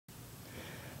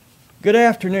Good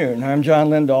afternoon. I'm John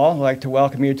Lindahl. I'd like to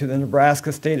welcome you to the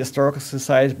Nebraska State Historical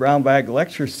Society's Brown Bag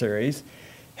Lecture Series,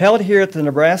 held here at the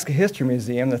Nebraska History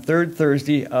Museum the third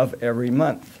Thursday of every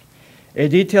month. A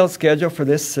detailed schedule for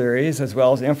this series, as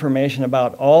well as information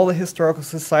about all the Historical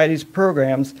Society's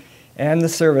programs and the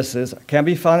services, can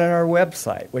be found on our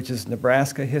website, which is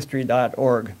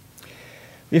nebraskahistory.org.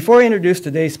 Before I introduce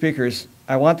today's speakers,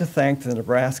 I want to thank the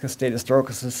Nebraska State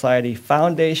Historical Society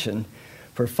Foundation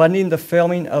for funding the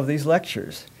filming of these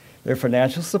lectures. Their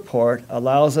financial support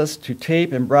allows us to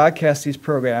tape and broadcast these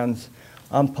programs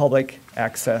on public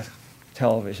access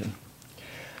television.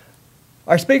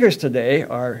 Our speakers today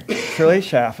are Shirly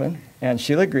Chaffin and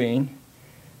Sheila Green.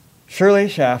 Shirly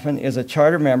Chaffin is a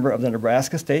charter member of the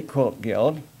Nebraska State Quilt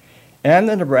Guild and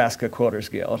the Nebraska Quilters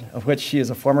Guild, of which she is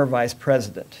a former vice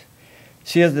president.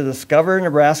 She is the Discover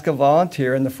Nebraska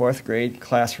volunteer in the fourth grade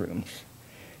classrooms.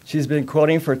 She's been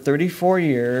quilting for 34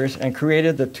 years and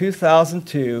created the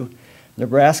 2002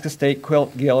 Nebraska State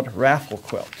Quilt Guild raffle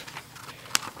quilt.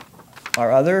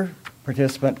 Our other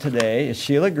participant today is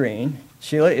Sheila Green.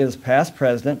 Sheila is past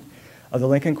president of the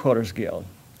Lincoln Quilters Guild,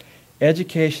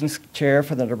 education chair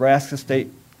for the Nebraska State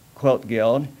Quilt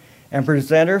Guild, and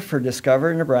presenter for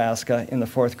Discover Nebraska in the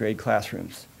fourth grade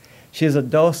classrooms. She is a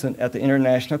docent at the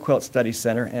International Quilt Study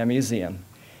Center and Museum,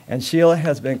 and Sheila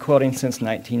has been quilting since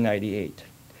 1998.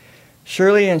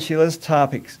 Shirly and Sheila's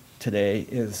topic today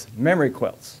is memory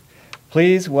quilts.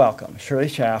 Please welcome Shirly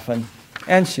Chaffin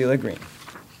and Sheila Green.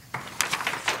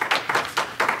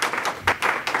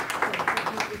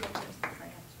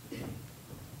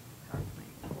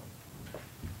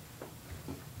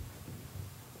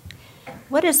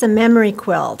 What is a memory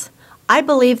quilt? I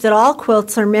believe that all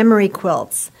quilts are memory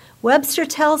quilts. Webster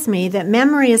tells me that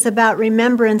memory is about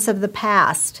remembrance of the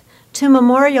past, to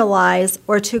memorialize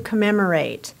or to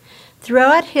commemorate.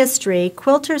 Throughout history,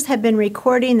 quilters have been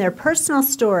recording their personal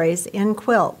stories in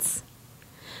quilts.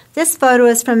 This photo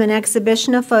is from an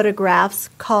exhibition of photographs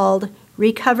called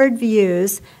Recovered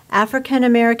Views, African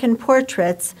American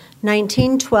Portraits,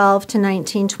 1912 to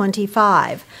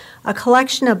 1925, a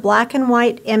collection of black and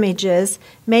white images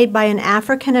made by an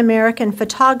African American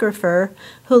photographer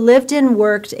who lived and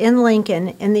worked in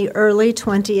Lincoln in the early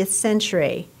 20th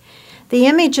century. The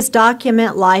images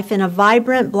document life in a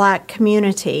vibrant black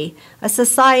community, a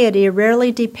society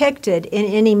rarely depicted in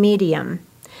any medium.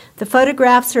 The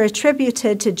photographs are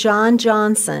attributed to John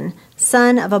Johnson,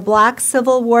 son of a black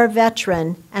Civil War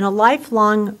veteran and a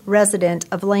lifelong resident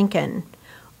of Lincoln.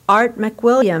 Art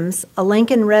McWilliams, a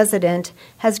Lincoln resident,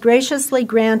 has graciously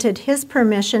granted his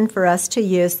permission for us to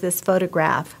use this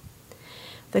photograph.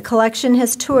 The collection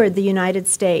has toured the United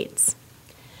States.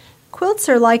 Quilts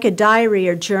are like a diary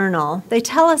or journal. They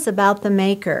tell us about the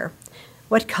maker.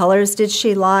 What colors did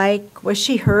she like? Was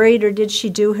she hurried or did she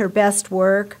do her best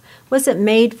work? Was it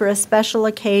made for a special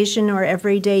occasion or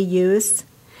everyday use?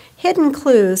 Hidden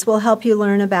clues will help you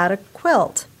learn about a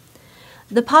quilt.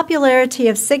 The popularity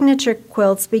of signature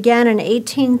quilts began in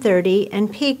 1830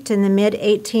 and peaked in the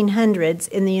mid-1800s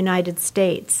in the United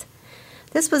States.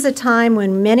 This was a time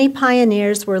when many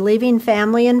pioneers were leaving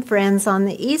family and friends on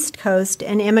the East Coast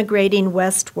and immigrating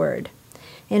westward.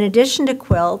 In addition to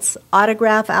quilts,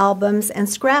 autograph albums and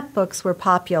scrapbooks were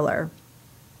popular.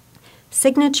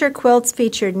 Signature quilts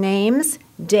featured names,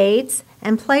 dates,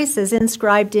 and places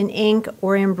inscribed in ink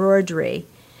or embroidery.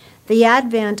 The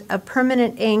advent of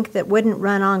permanent ink that wouldn't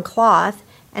run on cloth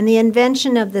and the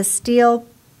invention of the steel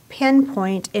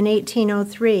pinpoint in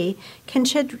 1803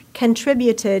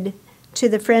 contributed to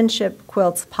the friendship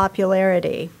quilt's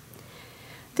popularity.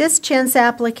 This chintz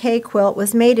applique quilt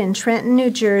was made in Trenton, New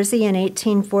Jersey in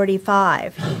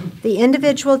 1845. The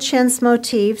individual chintz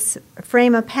motifs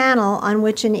frame a panel on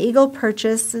which an eagle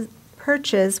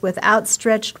perches with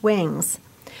outstretched wings.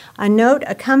 A note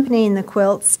accompanying the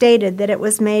quilt stated that it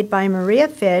was made by Maria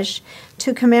Fish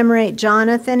to commemorate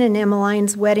Jonathan and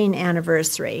Emmeline's wedding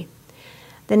anniversary.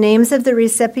 The names of the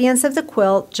recipients of the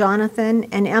quilt, Jonathan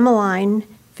and Emmeline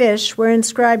Fish, were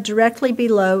inscribed directly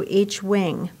below each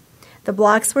wing. The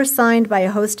blocks were signed by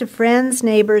a host of friends,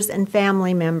 neighbors, and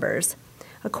family members.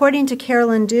 According to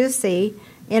Carolyn Ducey,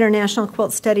 International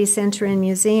Quilt Study Center and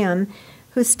Museum,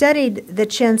 who studied the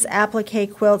chintz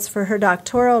applique quilts for her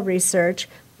doctoral research,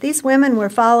 these women were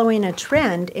following a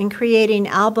trend in creating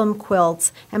album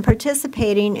quilts and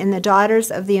participating in the Daughters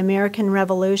of the American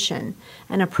Revolution,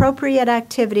 an appropriate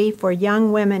activity for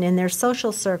young women in their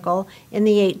social circle in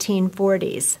the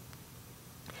 1840s.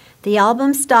 The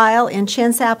album style in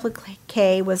chintz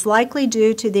applique was likely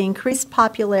due to the increased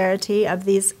popularity of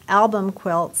these album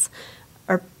quilts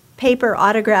or paper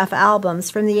autograph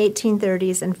albums from the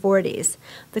 1830s and 40s.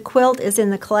 The quilt is in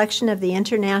the collection of the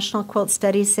International Quilt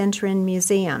Studies Center and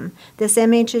Museum. This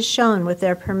image is shown with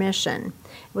their permission.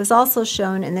 It was also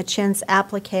shown in the Chintz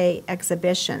Applique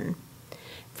exhibition.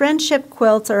 Friendship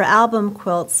quilts or album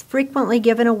quilts, frequently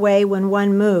given away when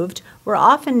one moved, were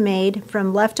often made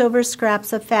from leftover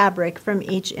scraps of fabric from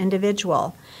each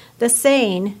individual. The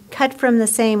saying, "cut from the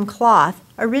same cloth,"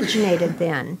 originated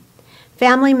then.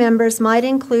 Family members might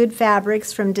include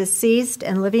fabrics from deceased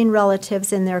and living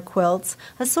relatives in their quilts,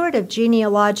 a sort of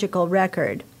genealogical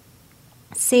record.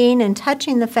 Seeing and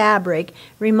touching the fabric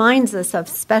reminds us of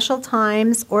special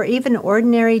times or even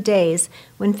ordinary days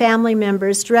when family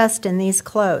members dressed in these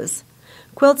clothes.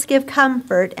 Quilts give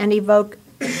comfort and evoke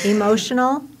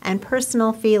emotional and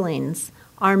personal feelings,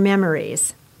 our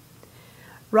memories.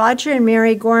 Roger and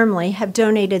Mary Gormley have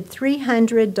donated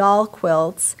 300 doll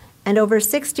quilts and over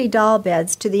 60 doll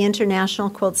beds to the International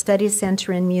Quilt Studies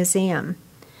Center and Museum.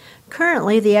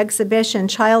 Currently, the exhibition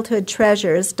Childhood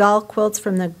Treasures, Doll Quilts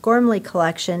from the Gormley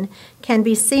Collection, can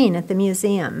be seen at the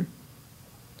museum.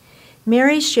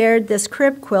 Mary shared this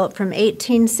crib quilt from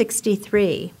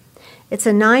 1863. It's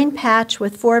a 9-patch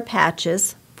with 4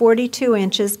 patches, 42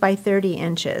 inches by 30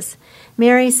 inches.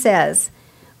 Mary says,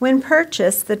 "When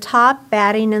purchased, the top,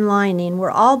 batting, and lining were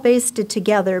all basted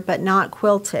together but not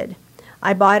quilted.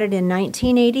 I bought it in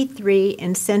 1983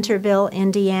 in Centerville,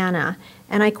 Indiana,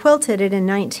 and I quilted it in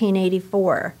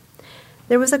 1984.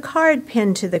 There was a card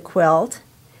pinned to the quilt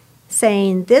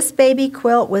saying, 'This baby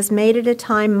quilt was made at a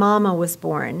time Mama was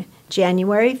born,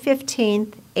 January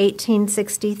 15,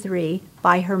 1863,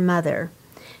 by her mother.'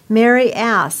 Mary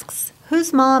asks,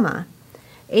 'Who's Mama?'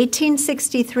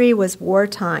 1863 was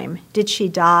wartime. Did she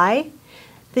die?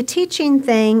 The teaching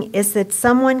thing is that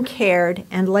someone cared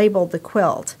and labeled the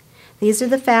quilt. These are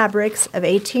the fabrics of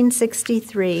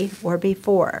 1863 or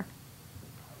before."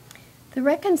 The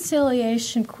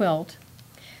Reconciliation Quilt.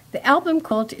 The album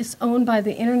quilt is owned by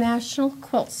the International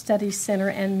Quilt Studies Center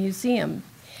and Museum.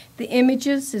 The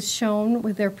images is shown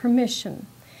with their permission.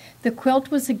 The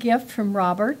quilt was a gift from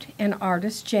Robert and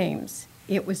artist James.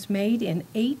 It was made in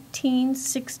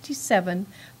 1867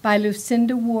 by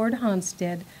Lucinda Ward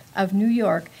Honstead of New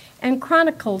York and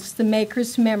chronicles the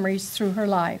maker's memories through her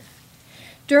life.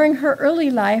 During her early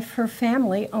life, her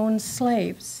family owned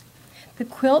slaves. The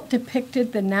quilt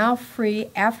depicted the now free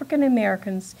African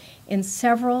Americans in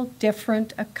several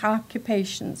different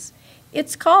occupations.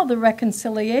 It's called the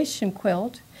Reconciliation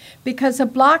Quilt because a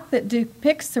block that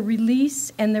depicts the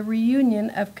release and the reunion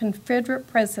of Confederate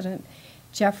President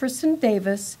Jefferson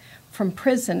Davis from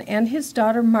prison and his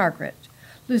daughter Margaret.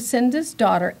 Lucinda's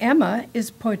daughter Emma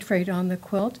is portrayed on the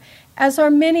quilt, as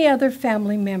are many other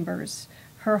family members,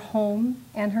 her home,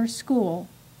 and her school.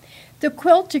 The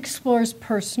quilt explores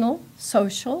personal,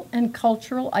 social, and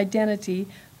cultural identity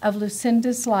of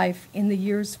Lucinda's life in the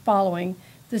years following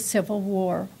the Civil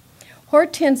War.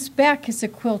 Hortense Beck is a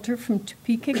quilter from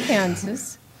Topeka,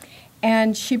 Kansas,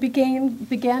 and she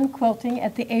began quilting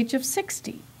at the age of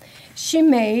 60. She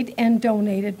made and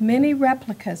donated many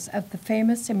replicas of the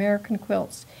famous American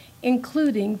quilts,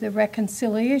 including the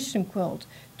Reconciliation Quilt,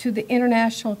 to the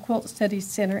International Quilt Studies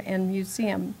Center and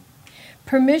Museum.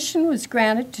 Permission was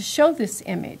granted to show this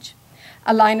image.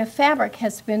 A line of fabric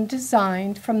has been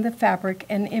designed from the fabric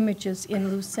and images in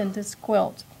Lucinda's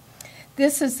quilt.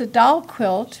 This is the doll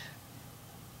quilt.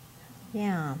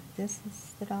 Yeah, this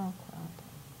is the doll quilt.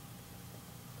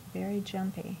 Very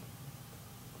jumpy.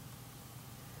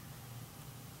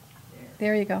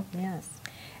 There you go. Yes.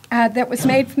 That was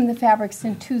made from the fabrics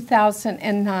in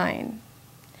 2009.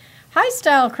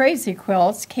 High-style crazy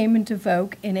quilts came into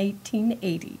vogue in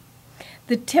 1880.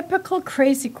 The typical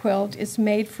crazy quilt is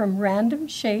made from random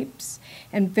shapes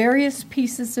and various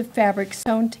pieces of fabric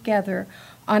sewn together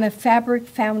on a fabric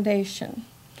foundation.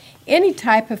 Any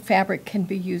type of fabric can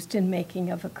be used in making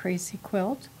of a crazy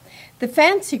quilt. The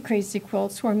fancy crazy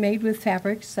quilts were made with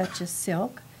fabrics such as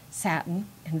silk, satin,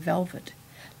 and velvet,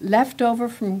 left over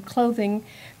from clothing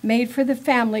made for the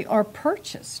family or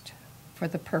purchased for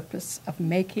the purpose of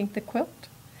making the quilt.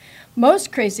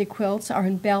 Most crazy quilts are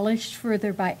embellished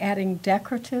further by adding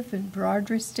decorative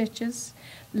embroidery stitches,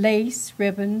 lace,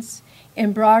 ribbons,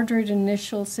 embroidered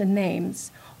initials and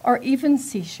names, or even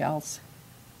seashells.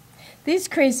 These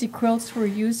crazy quilts were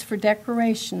used for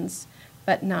decorations,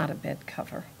 but not a bed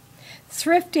cover.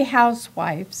 Thrifty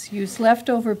housewives use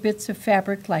leftover bits of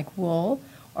fabric like wool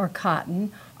or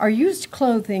cotton, or used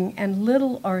clothing and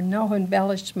little or no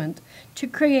embellishment to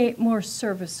create more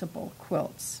serviceable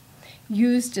quilts,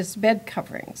 used as bed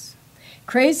coverings.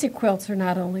 Crazy quilts are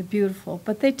not only beautiful,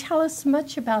 but they tell us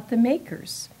much about the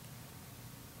makers.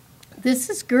 This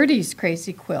is Gertie's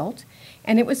crazy quilt,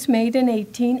 and it was made in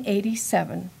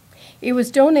 1887. It was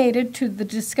donated to the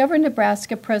Discover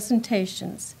Nebraska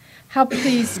presentations. How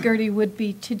pleased Gertie would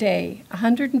be today,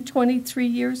 123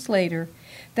 years later,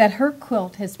 that her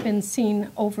quilt has been seen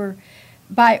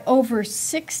by over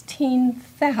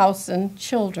 16,000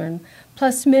 children,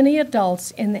 plus many adults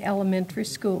in the elementary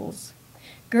schools.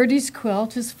 Gertie's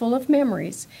quilt is full of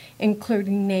memories,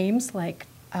 including names like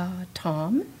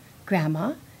Tom,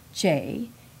 Grandma, Jay,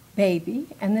 Baby,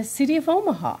 and the city of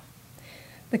Omaha.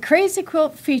 The crazy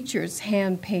quilt features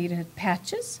hand-painted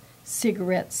patches,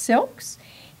 cigarette silks,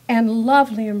 and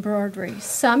lovely embroidery,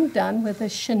 some done with a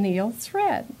chenille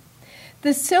thread.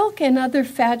 The silk and other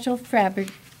fragile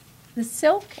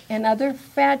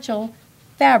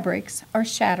fabrics are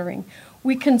shattering.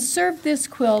 We conserve this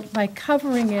quilt by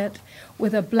covering it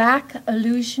with a black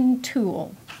illusion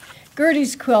tulle.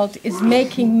 Gertie's quilt is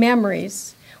making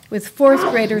memories with fourth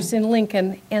graders in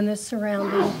Lincoln and the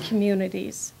surrounding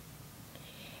communities.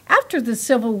 After the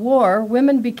Civil War,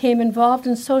 women became involved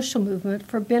in social movement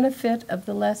for benefit of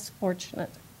the less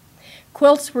fortunate.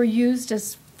 Quilts were used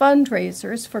as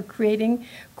fundraisers for creating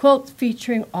quilts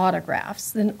featuring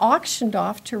autographs, then auctioned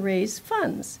off to raise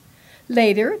funds.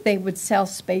 Later, they would sell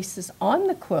spaces on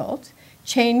the quilt,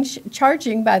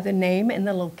 charging by the name and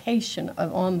the location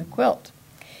on the quilt.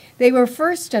 They were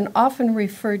first and often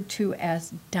referred to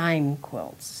as dime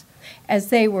quilts,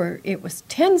 as it was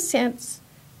 10 cents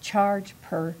charge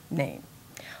per name.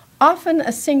 Often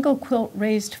a single quilt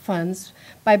raised funds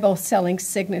by both selling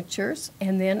signatures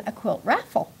and then a quilt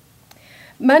raffle.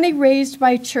 Money raised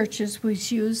by churches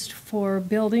was used for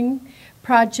building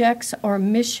projects or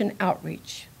mission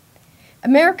outreach.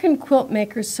 American quilt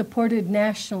makers supported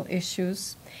national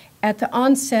issues at the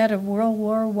onset of World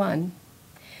War I.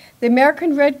 The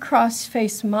American Red Cross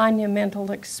faced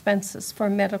monumental expenses for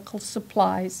medical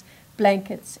supplies,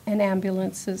 blankets, and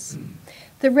ambulances.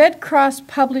 The Red Cross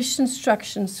published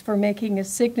instructions for making a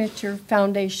signature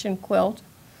foundation quilt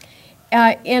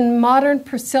in Modern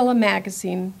Priscilla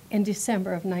magazine in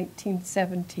December of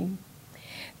 1917.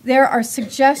 There are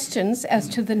suggestions as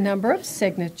to the number of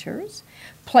signatures,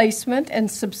 placement,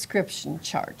 and subscription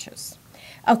charges.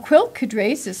 A quilt could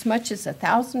raise as much as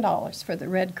 $1,000 for the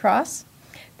Red Cross.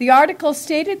 The article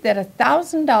stated that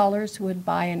 $1,000 would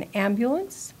buy an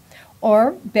ambulance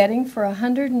or bedding for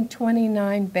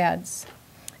 129 beds.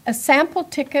 A sample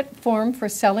ticket form for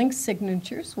selling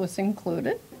signatures was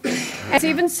included. It's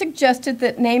even suggested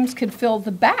that names could fill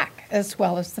the back as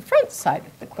well as the front side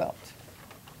of the quilt.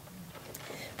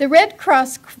 The Red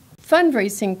Cross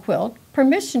fundraising quilt,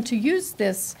 permission to use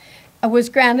this was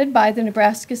granted by the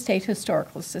Nebraska State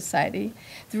Historical Society.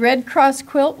 The Red Cross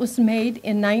quilt was made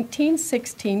in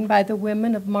 1916 by the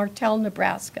women of Martell,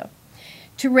 Nebraska,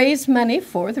 to raise money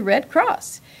for the Red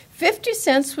Cross. 50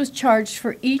 cents was charged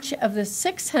for each of the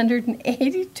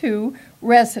 682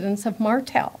 residents of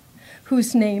Martell,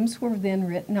 whose names were then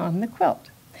written on the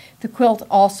quilt. The quilt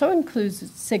also includes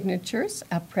signatures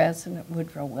of President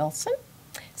Woodrow Wilson,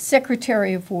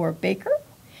 Secretary of War Baker,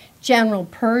 General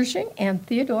Pershing, and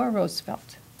Theodore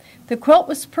Roosevelt. The quilt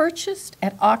was purchased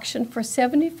at auction for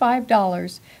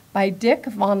 $75 by Dick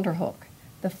Vonderhoek,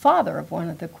 the father of one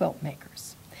of the quilt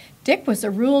makers. Dick was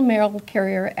a rural mail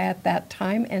carrier at that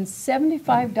time, and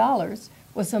 $75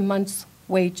 was a month's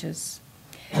wages.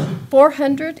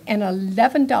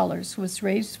 $411 was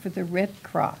raised for the Red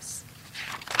Cross.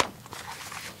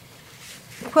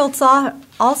 Quilts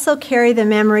also carry the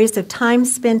memories of time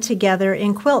spent together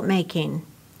in quilt making.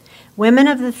 Women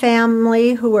of the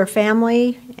family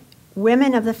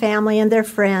and their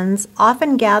friends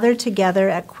often gathered together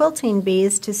at quilting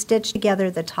bees to stitch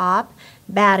together the top,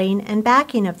 batting, and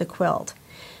backing of the quilt.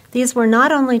 These were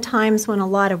not only times when a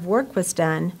lot of work was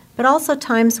done, but also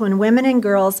times when women and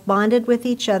girls bonded with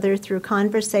each other through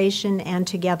conversation and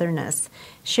togetherness,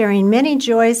 sharing many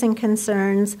joys and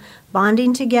concerns,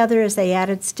 bonding together as they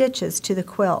added stitches to the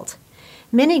quilt.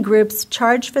 Many groups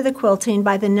charged for the quilting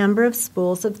by the number of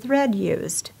spools of thread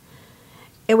used.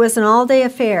 It was an all-day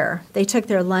affair. They took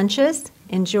their lunches,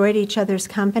 enjoyed each other's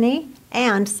company,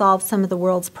 and solved some of the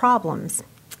world's problems.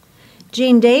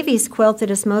 Jean Davies' quilt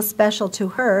that is most special to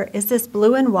her is this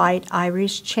blue and white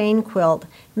Irish chain quilt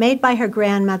made by her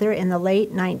grandmother in the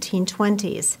late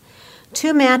 1920s.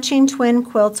 2 matching twin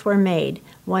quilts were made,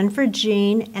 one for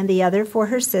Jean and the other for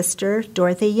her sister,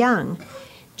 Dorothy Young.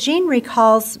 Jean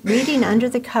recalls reading under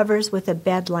the covers with a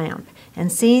bed lamp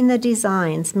and seeing the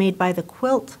designs made by the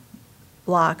quilt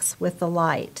blocks with the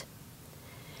light.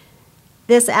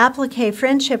 This applique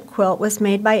friendship quilt was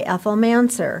made by Ethel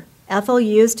Manser. Ethel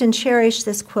used and cherished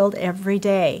this quilt every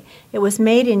day. It was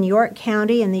made in York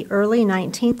County in the early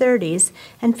 1930s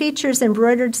and features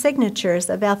embroidered signatures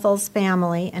of Ethel's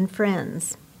family and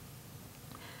friends.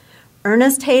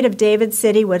 Ernest Haight of David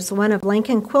City was one of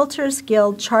Lincoln Quilters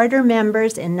Guild charter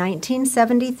members in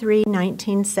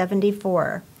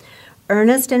 1973-1974.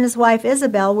 Ernest and his wife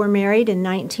Isabel were married in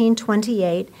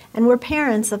 1928 and were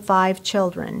parents of 5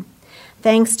 children.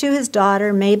 Thanks to his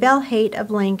daughter Maybelle Haight of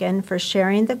Lincoln for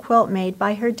sharing the quilt made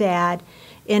by her dad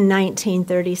in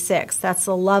 1936. That's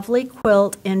a lovely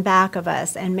quilt in back of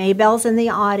us, and Maybelle's in the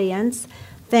audience.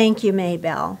 Thank you,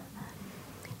 Maybelle.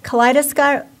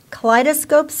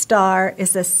 Kaleidoscope Star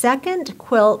is the second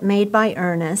quilt made by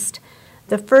Ernest,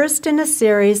 the first in a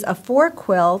series of 4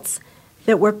 quilts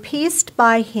that were pieced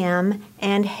by him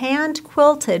and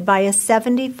hand-quilted by a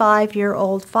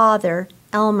 75-year-old father,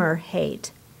 Elmer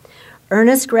Haight.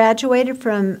 Ernest graduated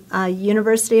from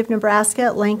University of Nebraska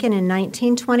at Lincoln in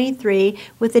 1923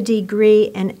 with a degree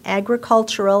in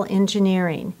agricultural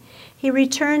engineering. He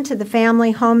returned to the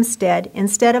family homestead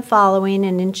instead of following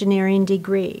an engineering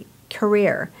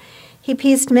career. He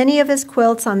pieced many of his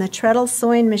quilts on the treadle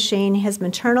sewing machine his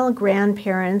maternal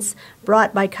grandparents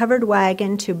brought by covered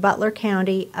wagon to Butler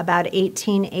County about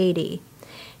 1880.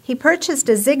 He purchased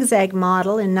a zigzag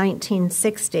model in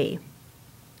 1960.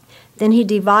 Then he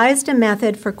devised a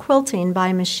method for quilting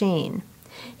by machine.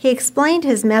 He explained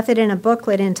his method in a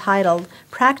booklet entitled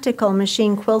Practical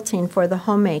Machine Quilting for the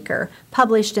Homemaker,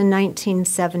 published in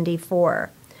 1974.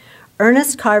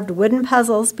 Ernest carved wooden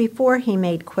puzzles before he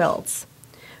made quilts.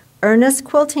 Ernest's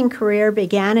quilting career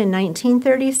began in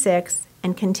 1936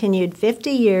 and continued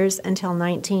 50 years until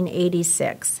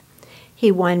 1986.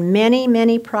 He won many,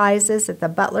 many prizes at the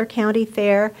Butler County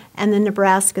Fair and the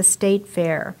Nebraska State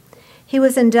Fair. He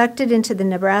was inducted into the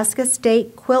Nebraska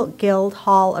State Quilt Guild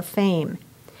Hall of Fame.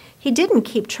 He didn't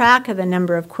keep track of the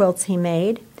number of quilts he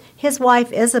made. His wife,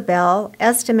 Isabel,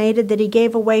 estimated that he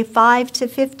gave away 5 to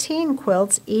 15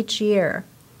 quilts each year.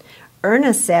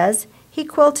 Ernest says he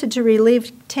quilted to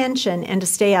relieve tension and to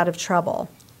stay out of trouble.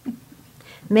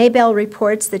 Maybelle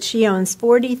reports that she owns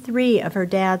 43 of her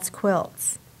dad's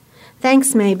quilts.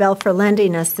 Thanks, Maybelle, for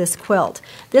lending us this quilt.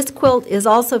 This quilt is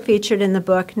also featured in the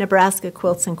book Nebraska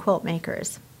Quilts and Quilt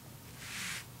Makers.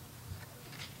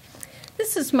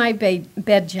 This is my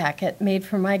bed jacket made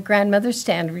from my grandmother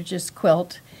Standridge's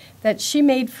quilt that she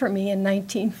made for me in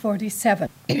 1947.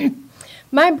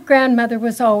 My grandmother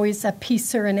was always a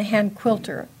piecer and a hand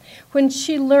quilter. When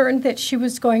she learned that she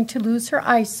was going to lose her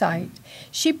eyesight,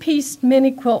 she pieced many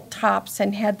quilt tops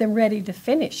and had them ready to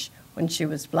finish when she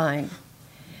was blind.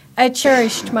 I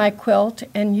cherished my quilt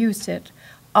and used it,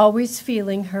 always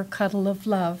feeling her cuddle of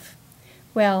love.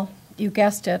 Well, you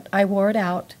guessed it, I wore it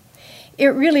out. It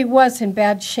really was in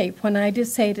bad shape when I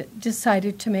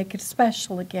decided to make it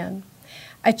special again.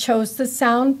 I chose the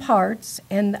sound parts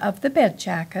of the bed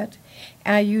jacket.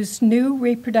 I used new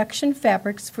reproduction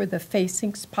fabrics for the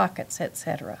facings, pockets,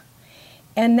 etc.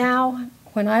 And now,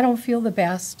 when I don't feel the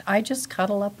best, I just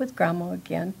cuddle up with Grandma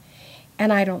again,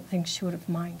 and I don't think she would have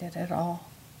minded at all.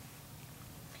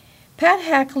 Pat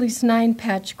Hackley's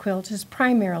 9-patch quilt is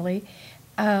primarily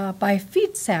by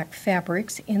feed sack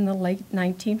fabrics in the late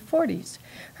 1940s.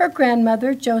 Her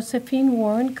grandmother, Josephine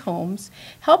Warren Combs,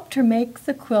 helped her make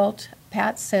the quilt.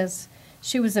 Pat says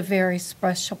she was a very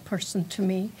special person to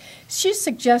me. She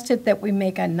suggested that we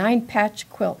make a 9-patch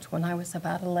quilt when I was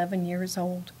about 11 years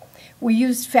old. We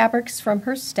used fabrics from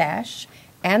her stash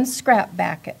and scrap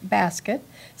basket.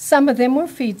 Some of them were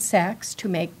feed sacks to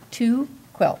make 2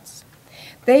 quilts.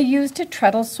 They used a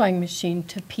treadle sewing machine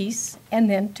to piece and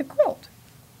then to quilt.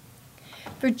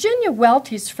 Virginia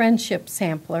Welty's friendship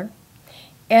sampler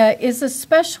is a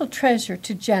special treasure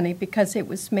to Jenny because it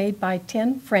was made by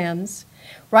 10 friends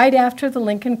right after the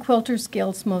Lincoln Quilters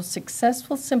Guild's most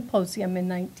successful symposium in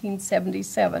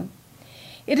 1977.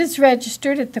 It is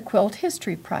registered at the Quilt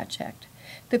History Project.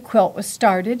 The quilt was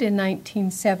started in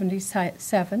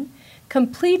 1977,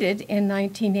 completed in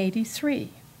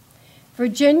 1983.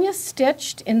 Virginia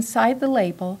stitched inside the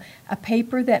label a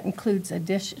paper that includes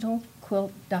additional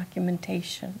quilt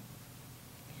documentation.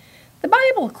 The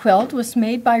Bible quilt was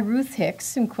made by Ruth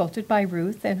Hicks and quilted by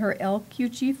Ruth and her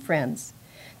LQG friends.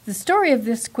 The story of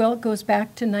this quilt goes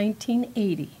back to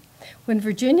 1980, when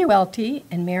Virginia Welty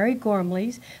and Mary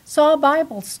Gormley saw a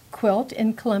Bible quilt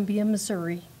in Columbia,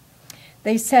 Missouri.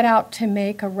 They set out to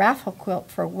make a raffle quilt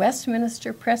for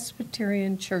Westminster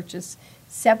Presbyterian Church's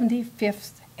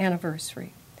 75th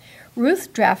anniversary.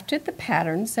 Ruth drafted the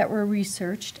patterns that were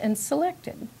researched and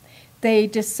selected. They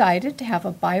decided to have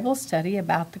a Bible study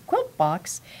about the quilt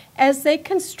box as they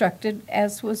constructed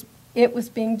it was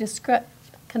being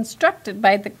constructed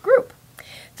by the group.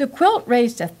 The quilt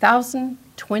raised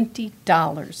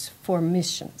 $1,020 for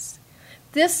missions.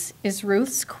 This is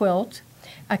Ruth's quilt,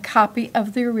 a copy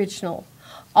of the original.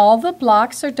 All the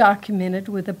blocks are documented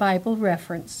with a Bible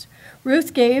reference.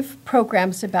 Ruth gave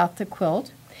programs about the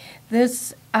quilt. There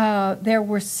are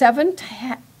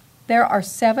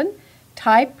seven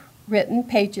typewritten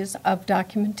pages of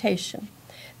documentation.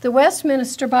 The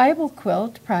Westminster Bible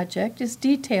Quilt Project is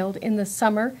detailed in the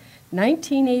summer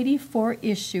 1984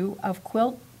 issue of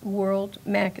Quilt World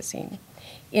magazine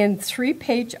in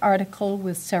 3-page article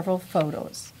with several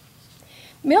photos.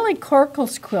 Millie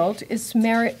Corkle's quilt is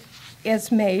made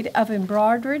of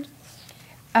embroidered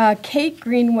Kate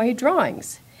Greenway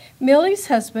drawings. Millie's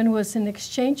husband was an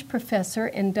exchange professor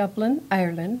in Dublin,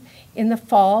 Ireland, in the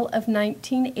fall of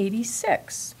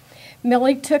 1986.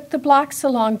 Millie took the blocks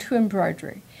along to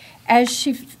embroidery. As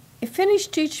she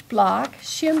finished each block,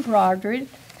 she embroidered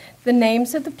the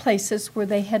names of the places where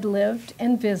they had lived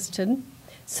and visited,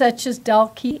 such as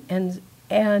Dalkey and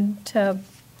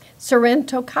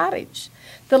Sorrento Cottage.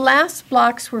 The last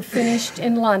blocks were finished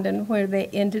in London, where they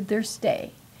ended their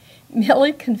stay.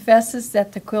 Millie confesses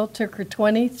that the quilt took her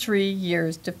 23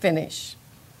 years to finish.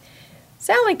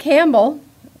 Sally Campbell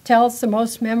tells her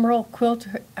most memorable quilt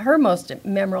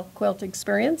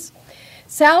experience.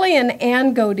 Sally and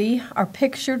Anne Godey are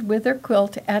pictured with their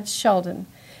quilt at Sheldon.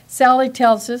 Sally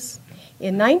tells us,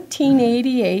 in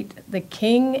 1988, the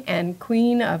King and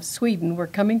Queen of Sweden were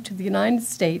coming to the United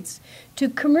States to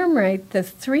commemorate the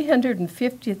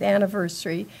 350th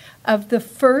anniversary of the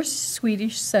first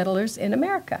Swedish settlers in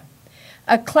America.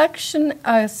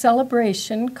 A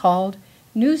celebration called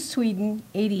New Sweden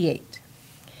 88.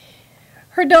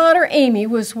 Her daughter Amy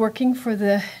was working for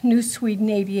the New Sweden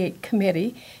 88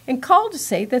 committee and called to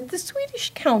say that the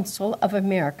Swedish Council of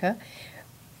America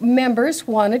members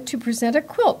wanted to present a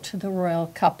quilt to the royal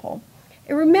couple,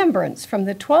 a remembrance from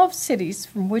the 12 cities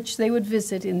from which they would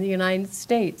visit in the United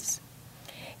States.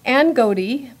 Anne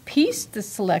Godey pieced the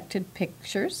selected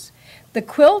pictures. The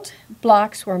quilt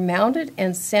blocks were mounted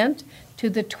and sent to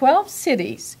the 12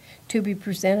 cities to be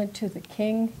presented to the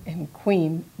King and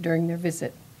Queen during their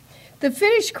visit. The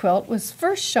finished quilt was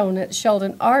first shown at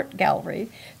Sheldon Art Gallery,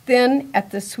 then at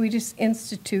the Swedish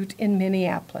Institute in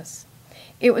Minneapolis.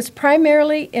 It was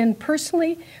primarily and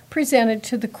personally presented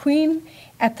to the Queen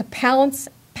at the Palace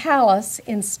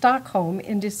in Stockholm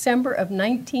in December of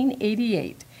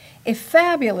 1988, a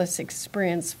fabulous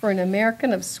experience for an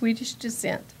American of Swedish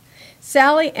descent.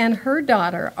 Sally and her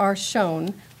daughter are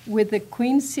shown with the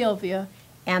Queen Sylvia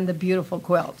and the beautiful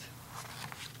quilt.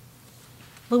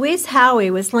 Louise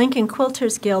Howe was Lincoln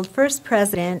Quilters Guild first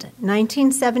president,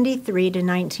 1973 to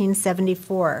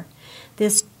 1974.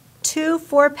 This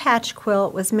 4-patch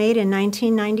quilt was made in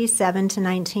 1997 to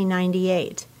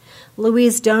 1998.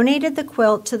 Louise donated the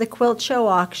quilt to the Quilt Show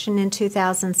auction in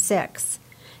 2006.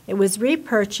 It was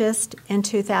repurchased in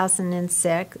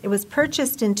 2006. It was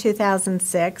purchased in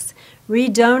 2006,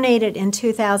 redonated in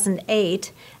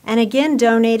 2008, and again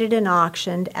donated and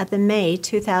auctioned at the May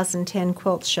 2010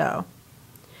 Quilt Show.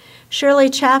 Shirly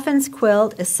Chaffin's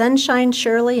quilt is Sunshine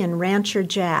Shirley and Rancher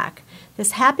Jack.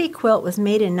 This happy quilt was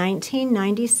made in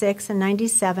 1996 and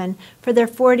 97 for their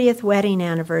 40th wedding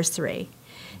anniversary.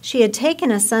 She had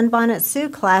taken a Sunbonnet Sue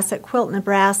class at Quilt,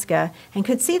 Nebraska, and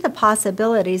could see the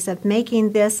possibilities of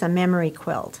making this a memory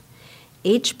quilt.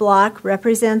 Each block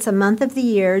represents a month of the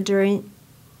year doing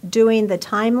the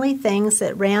timely things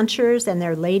that ranchers and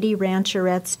their lady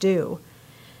rancherettes do.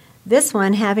 This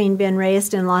one having been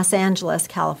raised in Los Angeles,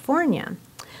 California.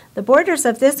 The borders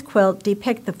of this quilt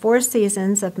depict the 4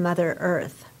 seasons of Mother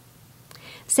Earth.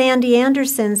 Sandy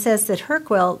Anderson says that her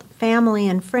quilt, Family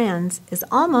and Friends, is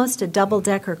almost a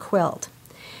double-decker quilt.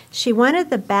 She wanted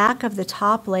the back of the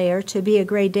top layer to be a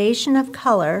gradation of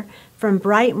color from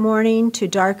bright morning to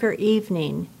darker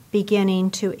evening, beginning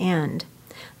to end.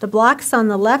 The blocks on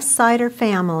the left side are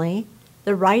family,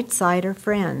 the right side are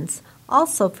friends,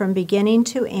 also from beginning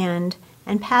to end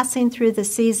and passing through the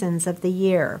seasons of the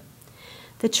year.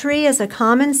 The tree is a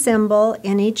common symbol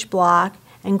in each block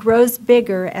and grows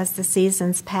bigger as the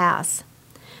seasons pass.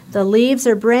 The leaves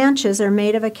or branches are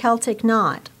made of a Celtic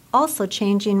knot, also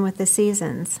changing with the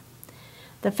seasons.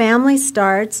 The family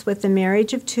starts with the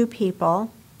marriage of 2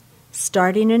 people,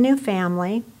 starting a new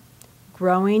family,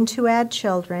 growing to add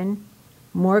children,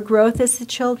 more growth as the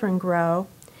children grow,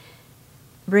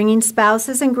 bringing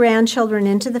spouses and grandchildren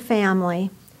into the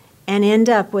family, and end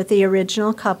up with the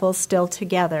original couple still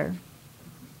together.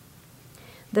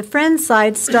 The friend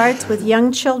side starts with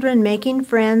young children making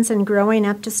friends and growing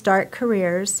up to start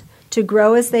careers, to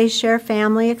grow as they share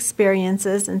family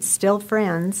experiences and still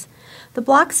friends, the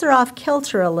blocks are off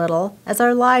kilter a little, as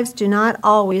our lives do not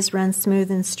always run smooth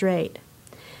and straight.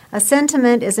 A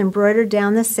sentiment is embroidered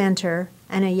down the center,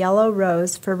 and a yellow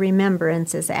rose for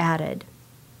remembrance is added.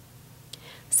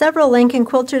 Several Lincoln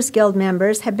Quilters Guild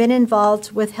members have been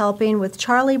involved with helping with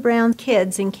Charlie Brown's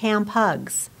Kids in Camp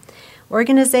Hugs,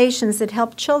 organizations that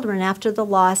help children after the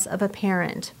loss of a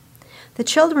parent. The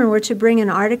children were to bring an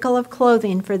article of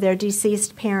clothing for their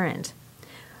deceased parent.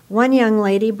 One young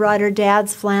lady brought her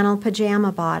dad's flannel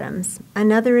pajama bottoms,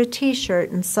 another a t-shirt,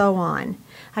 and so on.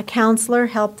 A counselor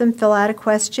helped them fill out a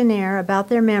questionnaire about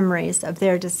their memories of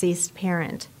their deceased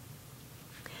parent.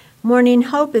 Morning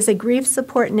Hope is a grief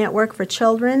support network for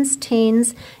children,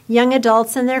 teens, young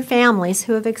adults, and their families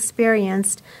who have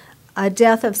experienced a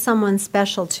death of someone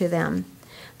special to them.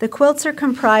 The quilts are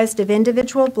comprised of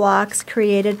individual blocks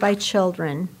created by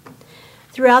children.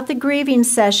 Throughout the grieving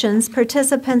sessions,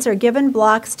 participants are given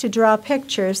blocks to draw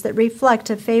pictures that reflect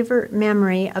a favorite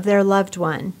memory of their loved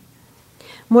one.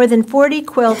 More than 40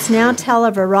 quilts now tell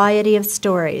a variety of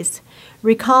stories.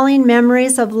 Recalling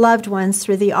memories of loved ones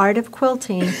through the art of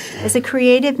quilting is a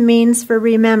creative means for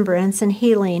remembrance and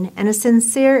healing and a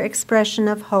sincere expression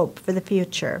of hope for the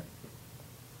future.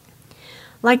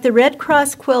 Like the Red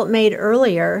Cross quilt made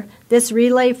earlier, this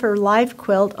Relay for Life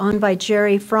quilt owned by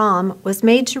Jerry Fromm was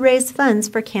made to raise funds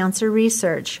for cancer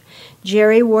research.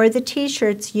 Jerry wore the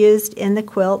t-shirts used in the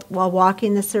quilt while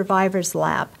walking the survivor's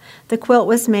lap. The quilt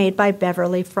was made by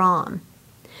Beverly Fromm.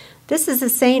 This is the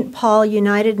St. Paul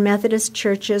United Methodist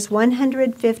Church's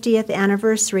 150th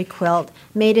anniversary quilt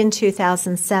made in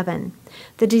 2007.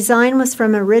 The design was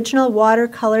from original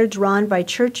watercolor drawn by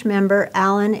church member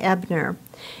Alan Ebner.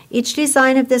 Each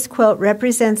design of this quilt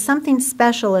represents something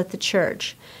special at the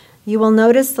church. You will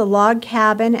notice the log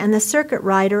cabin and the circuit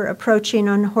rider approaching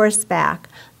on horseback,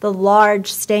 the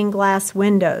large stained glass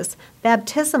windows,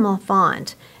 baptismal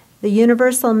font, the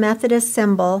Universal Methodist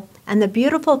symbol, and the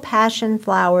beautiful passion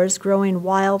flowers growing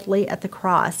wildly at the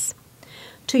cross.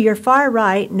 To your far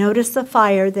right, notice the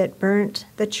fire that burnt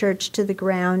the church to the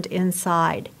ground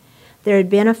inside. There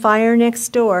had been a fire next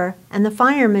door, and the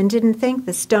firemen didn't think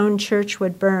the stone church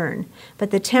would burn, but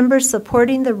the timbers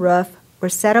supporting the roof were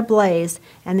set ablaze,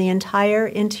 and the entire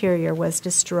interior was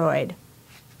destroyed.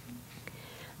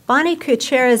 Bonnie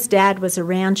Kuchera's dad was a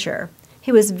rancher.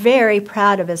 He was very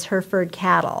proud of his Hereford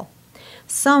cattle,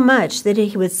 so much that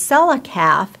he would sell a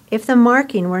calf if the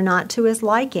marking were not to his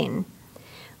liking.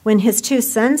 When his two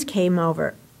sons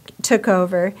took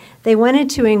over, they wanted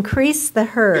to increase the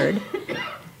herd,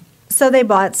 so they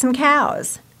bought some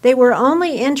cows. They were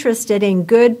only interested in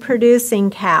good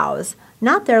producing cows,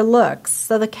 not their looks,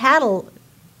 so the cattle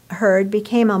herd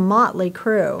became a motley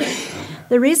crew.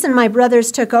 The reason my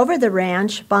brothers took over the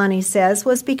ranch, Bonnie says,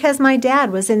 was because my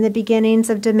dad was in the beginnings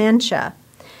of dementia.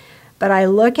 But I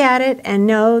look at it and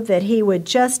know that he would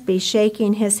just be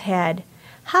shaking his head.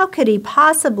 How could he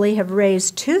possibly have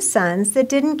raised two sons that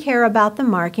didn't care about the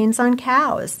markings on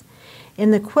cows?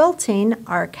 In the quilting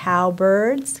are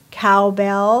cowbirds,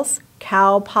 cowbells,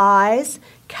 cow pies,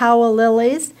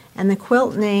 cowlilies, and the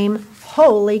quilt name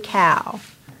Holy Cow.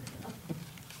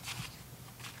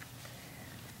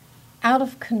 Out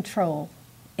of Control,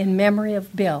 in memory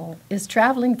of Bill, is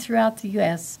traveling throughout the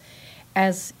U.S.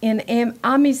 as in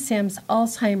Ami Sim's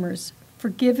Alzheimer's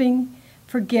Forgiving,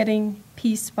 Forgetting,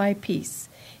 Piece by Piece,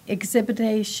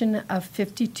 exhibition of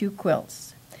 52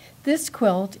 quilts. This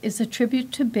quilt is a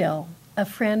tribute to Bill, a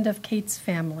friend of Kate's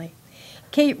family.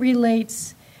 Kate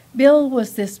relates, Bill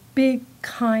was this big,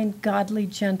 kind, godly,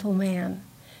 gentle man.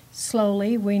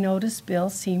 Slowly, we noticed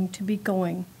Bill seemed to be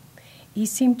going. He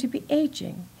seemed to be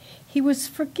aging. He was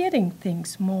forgetting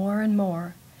things more and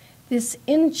more. This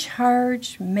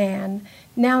in-charge man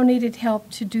now needed help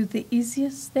to do the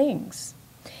easiest things.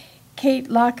 Kate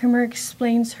Lockemer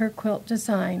explains her quilt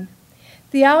design.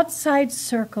 The outside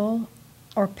circle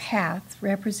or path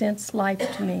represents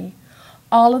life to me,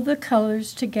 all of the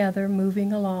colors together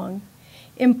moving along.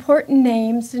 Important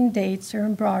names and dates are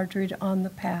embroidered on the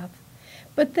path.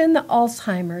 But then the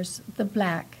Alzheimer's, the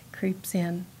black, creeps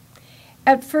in.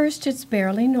 At first it's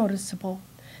barely noticeable,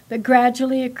 but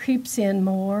gradually it creeps in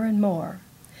more and more.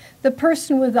 The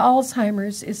person with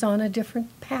Alzheimer's is on a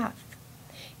different path.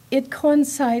 It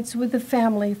coincides with the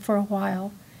family for a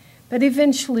while, but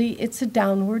eventually it's a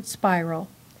downward spiral,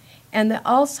 and the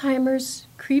Alzheimer's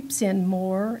creeps in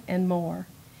more and more.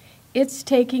 It's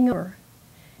taking over,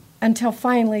 until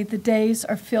finally the days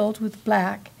are filled with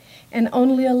black, and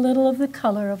only a little of the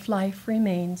color of life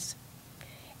remains.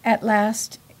 At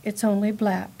last, it's only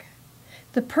black.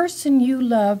 The person you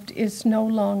loved is no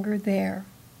longer there.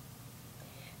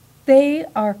 They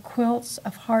are quilts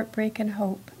of heartbreak and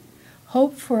hope,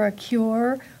 hope for a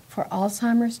cure for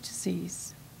Alzheimer's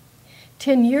disease.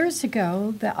 10 years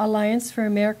ago, the Alliance for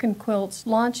American Quilts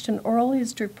launched an oral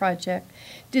history project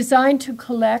designed to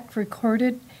collect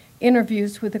recorded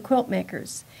interviews with the quilt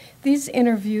makers. These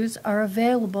interviews are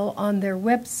available on their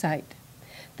website.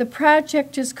 The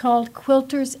project is called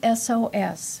Quilters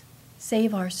SOS,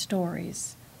 Save Our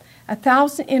Stories.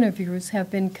 1,000 interviews have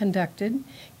been conducted,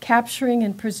 capturing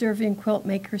and preserving quilt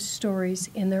makers' stories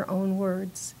in their own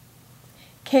words.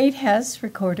 Kate has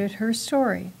recorded her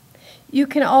story. You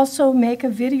can also make a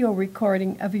video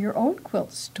recording of your own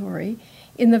quilt story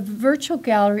in the virtual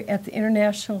gallery at the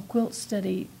International Quilt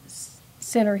Study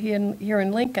Center here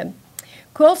in Lincoln.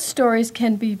 Quilt stories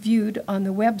can be viewed on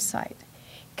the website.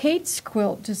 Kate's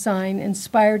quilt design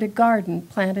inspired a garden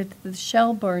planted at the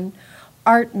Shelburne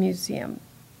Art Museum.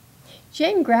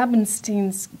 Jane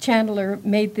Grabenstein's Chandler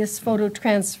made this photo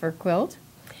transfer quilt.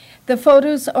 The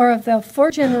photos are of the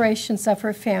 4 generations of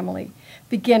her family,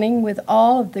 beginning with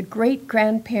all of the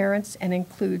great-grandparents and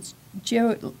includes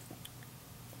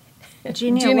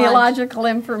genealogical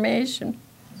information.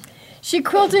 She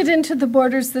quilted into the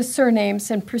borders the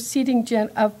surnames and preceding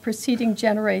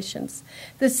generations.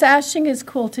 The sashing is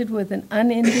quilted with an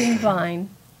unending vine,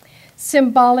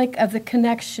 symbolic of the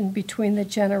connection between the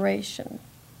generation.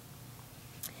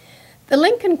 The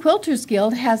Lincoln Quilters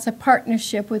Guild has a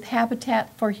partnership with Habitat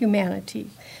for Humanity.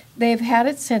 They've had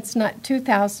it since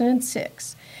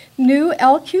 2006. New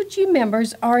LQG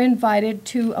members are invited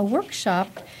to a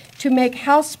workshop to make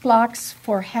house blocks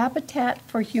for Habitat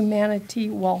for Humanity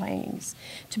wall hangings,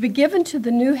 to be given to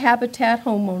the new Habitat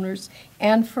homeowners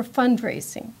and for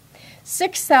fundraising.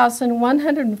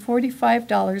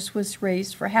 $6,145 was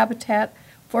raised for Habitat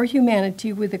for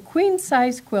Humanity with a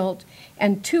queen-size quilt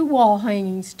and 2 wall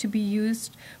hangings to be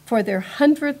used for their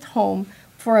 100th home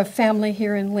for a family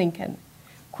here in Lincoln.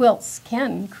 Quilts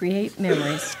can create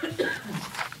memories.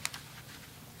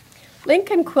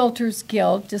 Lincoln Quilters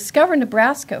Guild Discover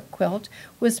Nebraska quilt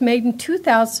was made in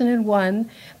 2001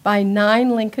 by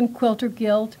 9 Lincoln Quilter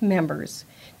Guild members.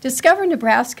 Discover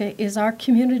Nebraska is our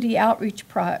community outreach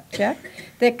project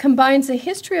that combines the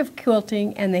history of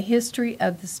quilting and the history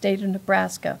of the state of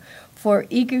Nebraska for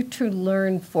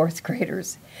eager-to-learn 4th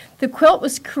graders. The quilt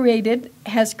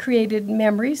has created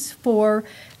memories for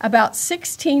about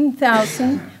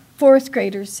 16,000 4th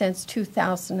graders since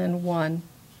 2001.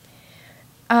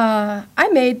 I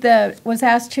was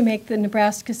asked to make the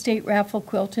Nebraska State Raffle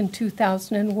quilt in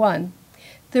 2001.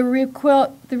 The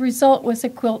result was a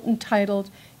quilt entitled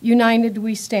United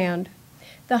We Stand.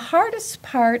 The hardest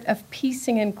part of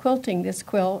piecing and quilting this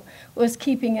quilt was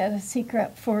keeping it a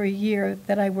secret for a year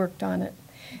that I worked on it.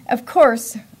 Of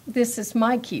course, this is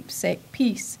my keepsake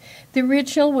piece. The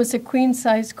original was a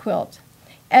queen-size quilt.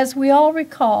 As we all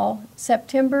recall,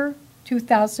 September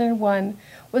 2001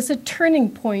 was a turning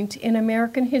point in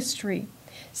American history.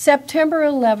 September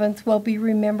 11th will be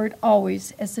remembered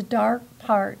always as a dark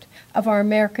part of our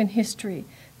American history,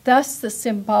 thus the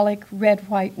symbolic red,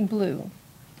 white, and blue.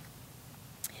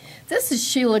 This is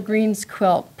Sheila Green's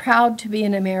quilt, Proud to be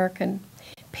an American.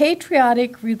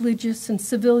 Patriotic, religious, and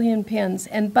civilian pins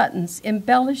and buttons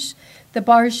embellish the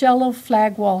Bargello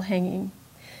flag wall hanging.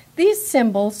 These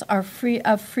symbols of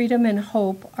freedom and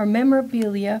hope are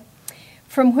memorabilia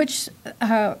from which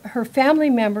her family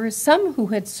members, some who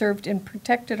had served and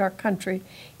protected our country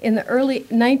in the early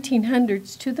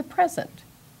 1900s to the present.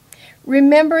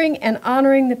 Remembering and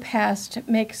honoring the past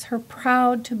makes her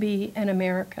proud to be an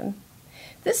American.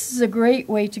 This is a great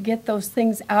way to get those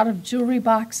things out of jewelry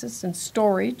boxes and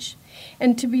storage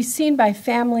and to be seen by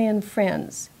family and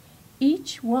friends.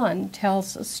 Each one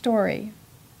tells a story.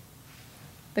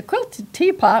 The quilted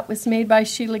teapot was made by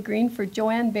Sheila Green for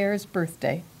Joanne Bear's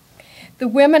birthday. The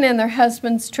women and their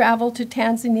husbands traveled to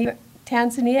Tanzania,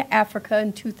 Africa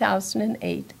in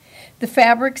 2008. The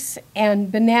fabrics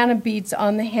and banana beads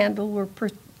on the handle were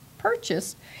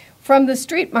purchased from the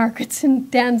street markets in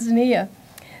Tanzania.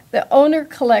 The owner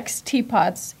collects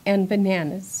teapots and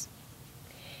bananas.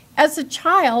 As a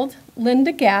child,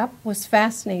 Linda Gap was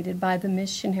fascinated by the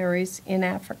missionaries in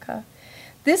Africa.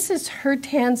 This is her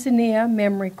Tanzania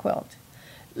memory quilt.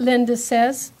 Linda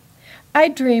says, I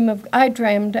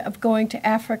dreamed of going to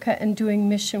Africa and doing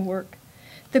mission work.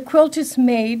 The quilt is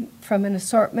made from an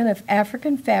assortment of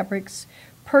African fabrics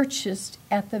purchased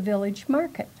at the village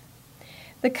market.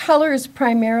 The color is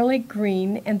primarily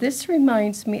green, and this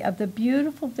reminds me of the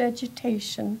beautiful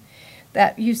vegetation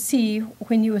that you see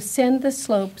when you ascend the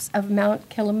slopes of Mount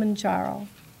Kilimanjaro.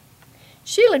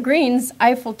 Sheila Green's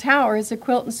Eiffel Tower is a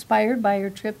quilt inspired by her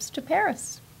trips to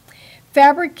Paris.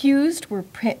 Fabric used were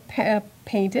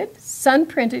painted,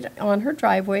 sun-printed on her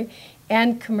driveway,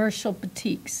 and commercial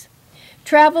boutiques.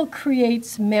 Travel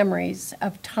creates memories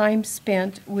of time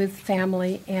spent with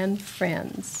family and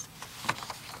friends.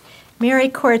 Mary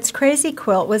Court's Crazy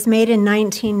Quilt was made in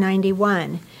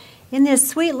 1991. In this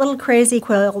sweet little crazy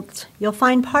quilt, you'll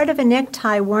find part of a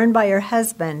necktie worn by her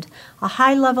husband, a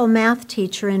high-level math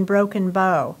teacher in Broken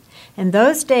Bow. In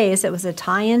those days, it was a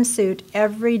tie-in suit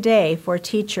every day for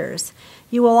teachers.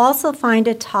 You will also find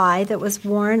a tie that was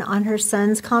worn on her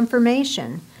son's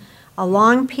confirmation, a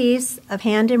long piece of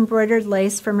hand-embroidered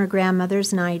lace from her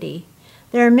grandmother's nightie.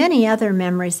 There are many other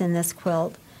memories in this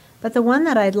quilt, but the one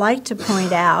that I'd like to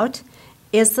point out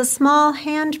is the small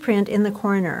handprint in the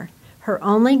corner, her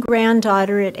only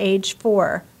granddaughter at age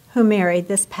 4, who married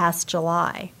this past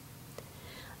July.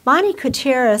 Bonnie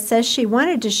Kutera says she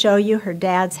wanted to show you her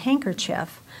dad's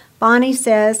handkerchief. Bonnie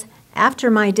says, after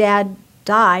my dad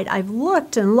died, I've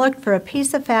looked and looked for a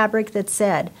piece of fabric that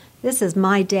said, "This is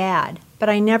my dad," but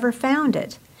I never found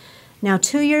it. Now,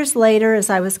 2 years later,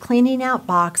 as I was cleaning out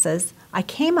boxes, I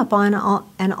came upon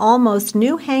an almost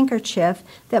new handkerchief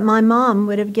that my mom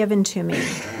would have given to me.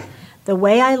 The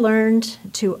way I learned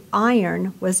to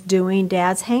iron was doing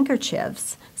Dad's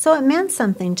handkerchiefs, so it meant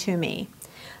something to me.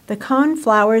 The cone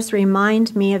flowers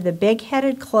remind me of the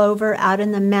big-headed clover out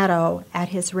in the meadow at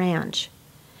his ranch.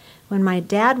 When my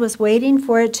dad was waiting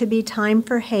for it to be time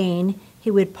for haying,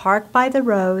 he would park by the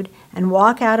road and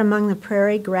walk out among the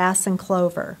prairie grass and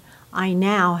clover. I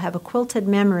now have a quilted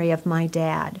memory of my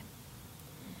dad.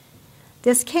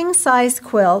 This king-size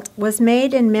quilt was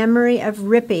made in memory of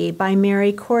Rippy by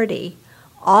Mary Cordy.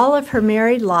 All of her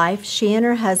married life, she and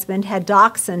her husband had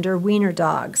dachshund or wiener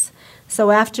dogs. So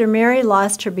after Mary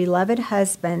lost her beloved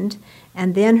husband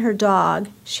and then her dog,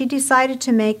 she decided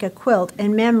to make a quilt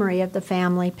in memory of the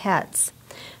family pets.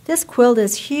 This quilt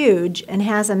is huge and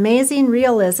has amazing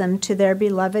realism to their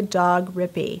beloved dog,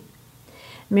 Rippy.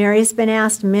 Mary's been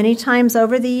asked many times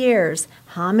over the years,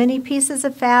 how many pieces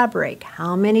of fabric,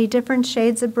 how many different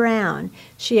shades of brown?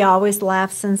 She always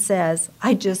laughs and says,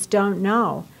 I just don't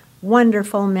know.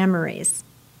 Wonderful memories.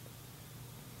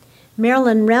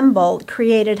 Marilyn Rembolt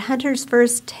created Hunter's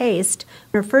First Taste.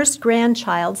 Her first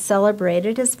grandchild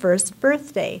celebrated his first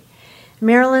birthday.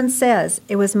 Marilyn says,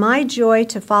 it was my joy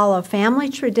to follow family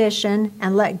tradition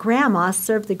and let Grandma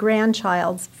serve the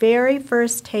grandchild's very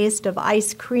first taste of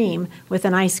ice cream with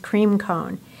an ice cream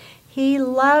cone. He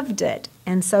loved it,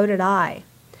 and so did I.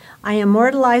 I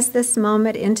immortalized this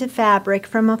moment into fabric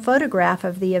from a photograph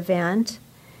of the event,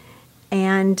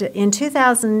 and in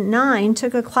 2009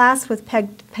 took a class with Peg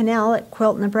Pennell at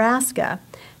Quilt, Nebraska.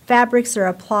 Fabrics are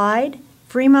applied,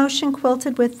 free motion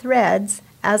quilted with threads,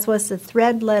 as was the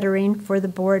thread lettering for the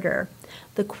border.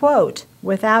 The quote,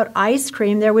 "Without ice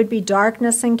cream there would be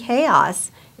darkness and chaos,"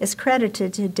 is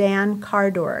credited to Dan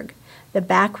Cardorg. The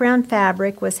background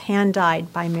fabric was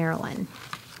hand-dyed by Marilyn.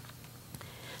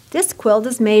 This quilt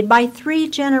is made by 3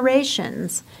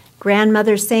 generations: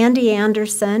 grandmother Sandy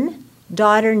Anderson,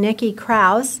 daughter Nikki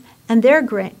Krause,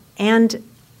 and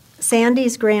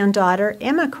Sandy's granddaughter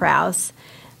Emma Krause,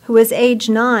 who was age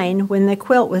 9 when the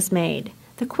quilt was made.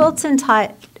 The quilt's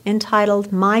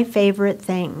entitled My Favorite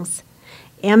Things.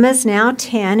 Emma's now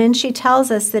 10, and she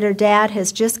tells us that her dad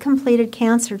has just completed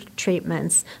cancer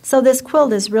treatments, so this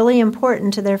quilt is really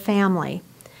important to their family.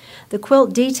 The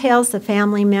quilt details the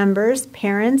family members,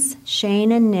 parents,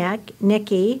 Shane and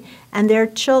Nikki, and their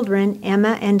children,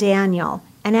 Emma and Daniel,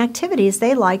 and activities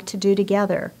they like to do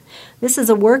together. This is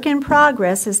a work in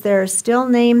progress as there are still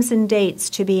names and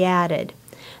dates to be added.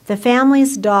 The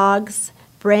family's dogs,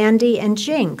 Brandy and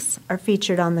Jinx, are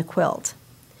featured on the quilt.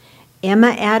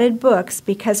 Emma added books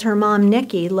because her mom,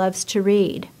 Nikki, loves to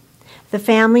read. The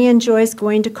family enjoys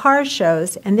going to car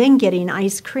shows and then getting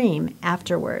ice cream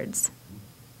afterwards.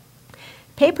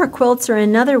 Paper quilts are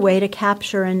another way to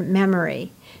capture a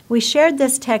memory. We shared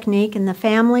this technique in the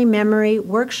Family Memory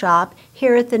Workshop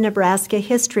here at the Nebraska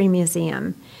History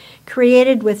Museum.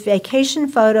 Created with vacation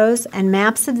photos and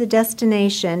maps of the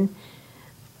destination,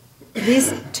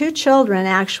 these 2 children,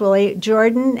 actually,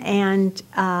 Jordan and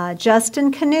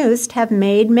Justin Knust, have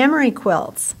made memory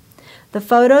quilts. The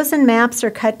photos and maps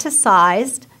are cut to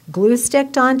size,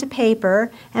 glue-sticked onto paper,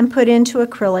 and put into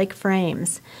acrylic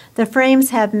frames. The frames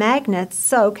have magnets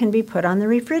so can be put on the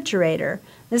refrigerator.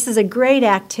 This is a great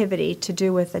activity to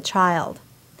do with a child.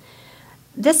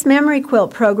 This memory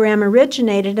quilt program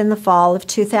originated in the fall of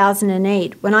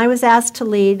 2008 when I was asked to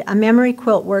lead a memory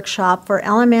quilt workshop for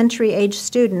elementary-age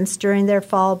students during their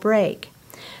fall break.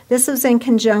 This was in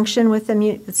conjunction with the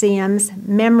museum's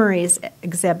Memories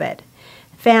exhibit.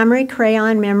 Family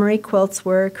crayon memory quilts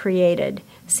were created.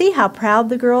 See how proud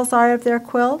the girls are of their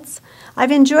quilts?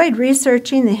 I've enjoyed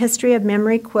researching the history of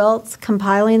memory quilts,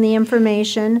 compiling the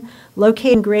information,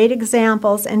 locating great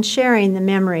examples, and sharing the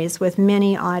memories with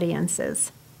many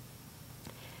audiences.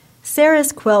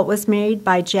 Sarah's quilt was made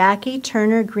by Jackie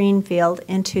Turner Greenfield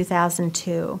in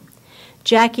 2002.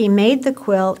 Jackie made the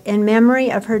quilt in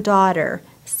memory of her daughter,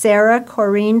 Sarah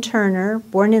Corrine Turner,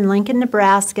 born in Lincoln,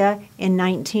 Nebraska in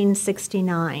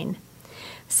 1969.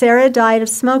 Sarah died of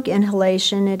smoke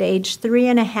inhalation at age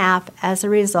 3.5 as a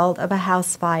result of a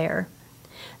house fire.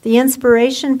 The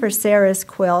inspiration for Sarah's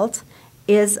quilt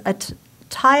is a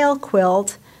tile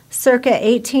quilt circa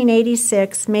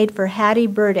 1886 made for Hattie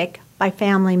Burdick by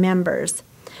family members.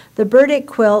 The Burdick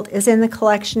quilt is in the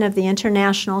collection of the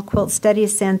International Quilt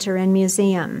Studies Center and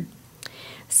Museum.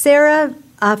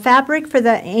 Fabric for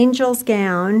the angel's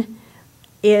gown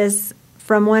is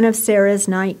from one of Sarah's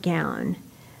nightgown.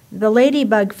 The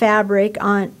ladybug fabric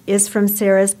is from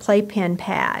Sarah's playpen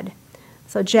pad.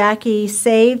 So Jackie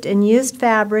saved and used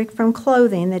fabric from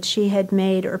clothing that she had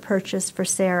made or purchased for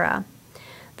Sarah.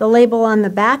 The label on the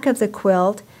back of the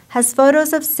quilt has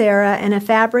photos of Sarah in a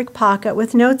fabric pocket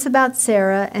with notes about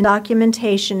Sarah and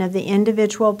documentation of the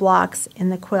individual blocks in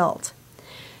the quilt.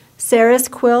 Sarah's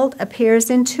quilt appears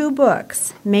in 2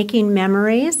 books, Making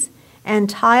Memories and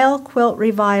Tile Quilt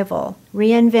Revival,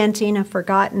 Reinventing a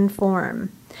Forgotten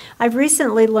Form. I've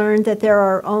recently learned that there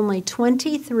are only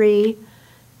 23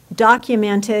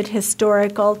 documented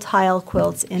historical tile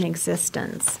quilts in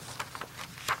existence.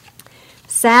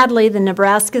 Sadly, the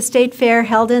Nebraska State Fair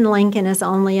held in Lincoln is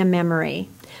only a memory.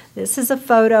 This is a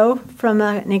photo from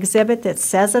an exhibit that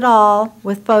says it all,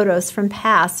 with photos from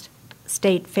past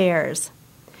state fairs.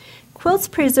 Quilts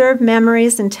preserve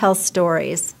memories and tell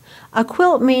stories. A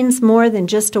quilt means more than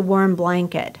just a warm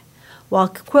blanket. While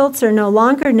quilts are no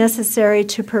longer necessary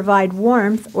to provide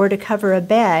warmth or to cover a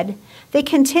bed, they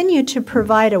continue to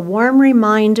provide a warm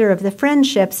reminder of the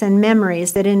friendships and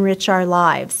memories that enrich our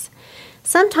lives.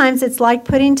 Sometimes it's like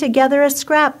putting together a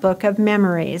scrapbook of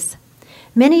memories.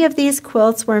 Many of these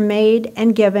quilts were made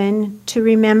and given to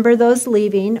remember those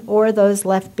leaving or those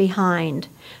left behind.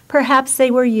 Perhaps they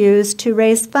were used to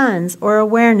raise funds or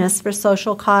awareness for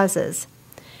social causes.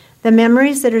 The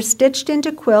memories that are stitched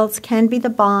into quilts can be the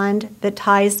bond that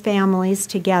ties families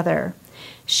together.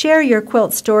 Share your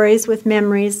quilt stories with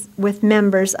memories with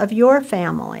members of your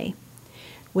family.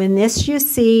 When This You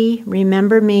See,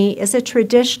 Remember Me is a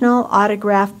traditional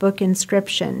autograph book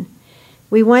inscription.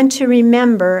 We want to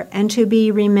remember and to be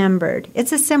remembered.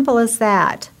 It's as simple as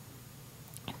that.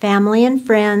 Family and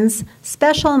friends,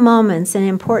 special moments and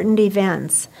important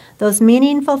events, those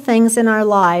meaningful things in our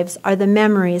lives are the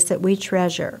memories that we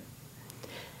treasure.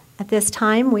 At this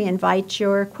time, we invite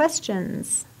your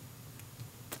questions.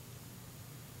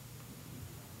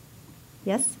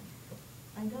 Yes?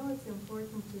 I know it's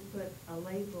important to put a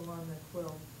label on the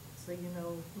quilt so you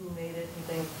know who made it and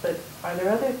things, but are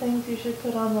there other things you should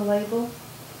put on the label?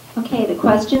 Okay, the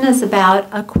question is about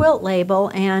a quilt label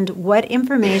and what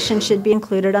information should be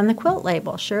included on the quilt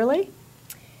label. Shirley?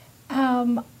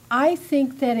 I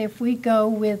think that if we go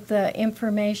with the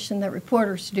information that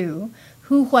reporters do,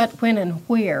 who, what, when, and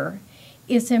where,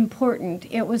 is important.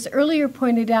 It was earlier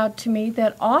pointed out to me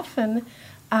that often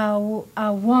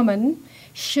a woman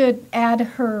should add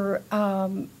her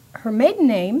maiden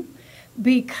name,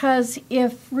 because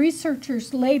if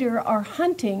researchers later are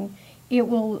hunting, it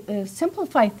will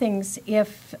simplify things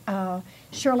if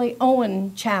Shirley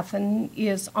Owen Chaffin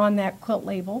is on that quilt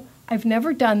label. I've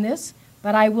never done this,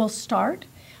 but I will start.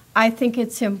 I think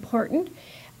it's important.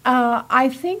 I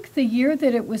think the year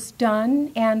that it was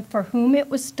done and for whom it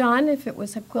was done, if it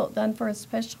was a quilt done for a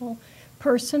special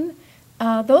person,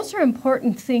 those are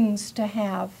important things to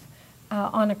have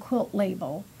on a quilt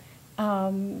label.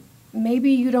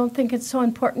 Maybe you don't think it's so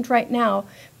important right now,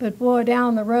 but boy,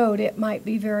 down the road it might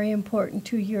be very important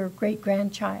to your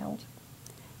great-grandchild.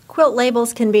 Quilt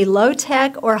labels can be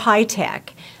low-tech or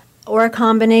high-tech, or a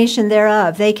combination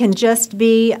thereof. They can just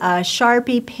be a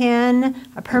Sharpie pen,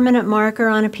 a permanent marker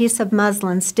on a piece of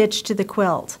muslin stitched to the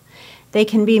quilt. They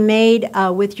can be made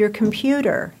with your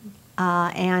computer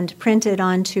and printed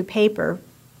onto paper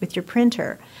with your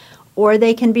printer, or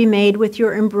they can be made with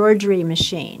your embroidery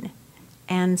machine.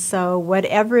 And so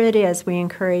whatever it is, we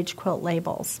encourage quilt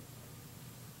labels.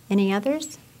 Any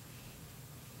others?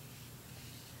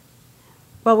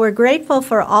 Well, we're grateful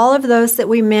for all of those that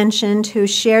we mentioned who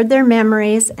shared their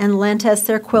memories and lent us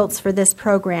their quilts for this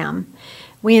program.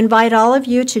 We invite all of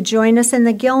you to join us in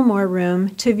the Gilmore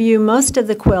Room to view most of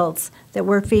the quilts that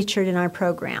were featured in our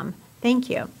program.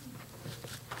 Thank you.